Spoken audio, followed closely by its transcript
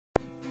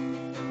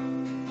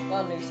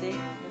on, Lucy.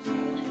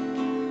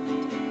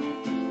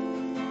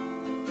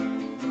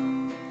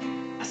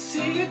 I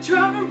see you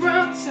driving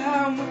around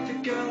town with the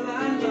girl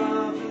I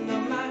love, and I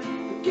might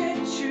forget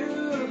you.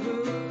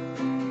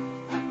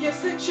 I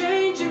guess the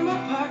change in my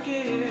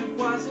pocket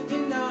wasn't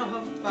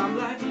enough. I'm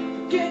like,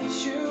 forget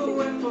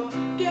you and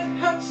forget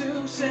her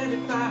too. Said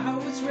if I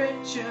was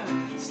richer,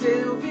 I'd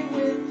still be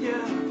with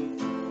you.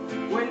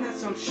 When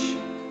that's on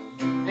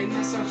ain't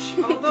that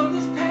some Although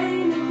there's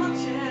pain in my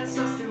chest,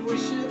 I still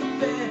wish you the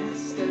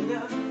best, and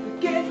I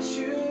forget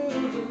you.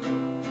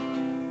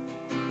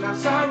 Now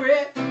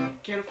sorry,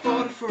 can't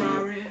afford a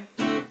Ferrari,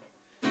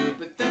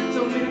 but that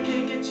don't mean I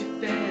can't get you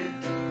there.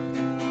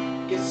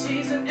 Guess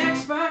she's an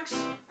Xbox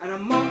and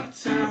I'm on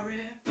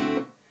Atari.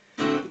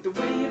 With the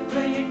way you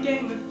play a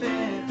game of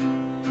fair,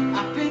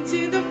 I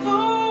pity the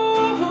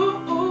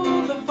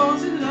fool that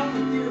falls in love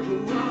with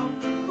you.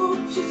 Oh,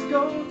 she's a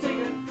gold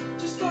digger,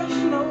 just so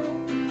you know.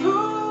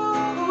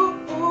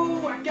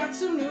 Ooh, I got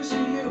some news for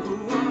you.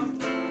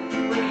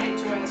 Really hate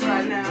your ass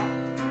right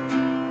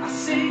now. I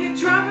see you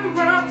driving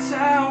around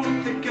town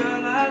with the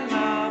girl I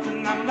love,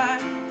 and I'm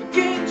like,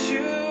 forget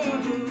you.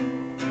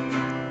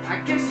 I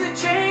guess the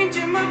change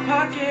in my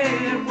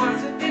pocket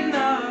wasn't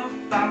enough.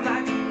 I'm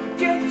like,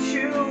 forget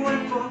you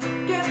and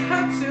forget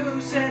her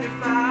too. Said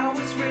if I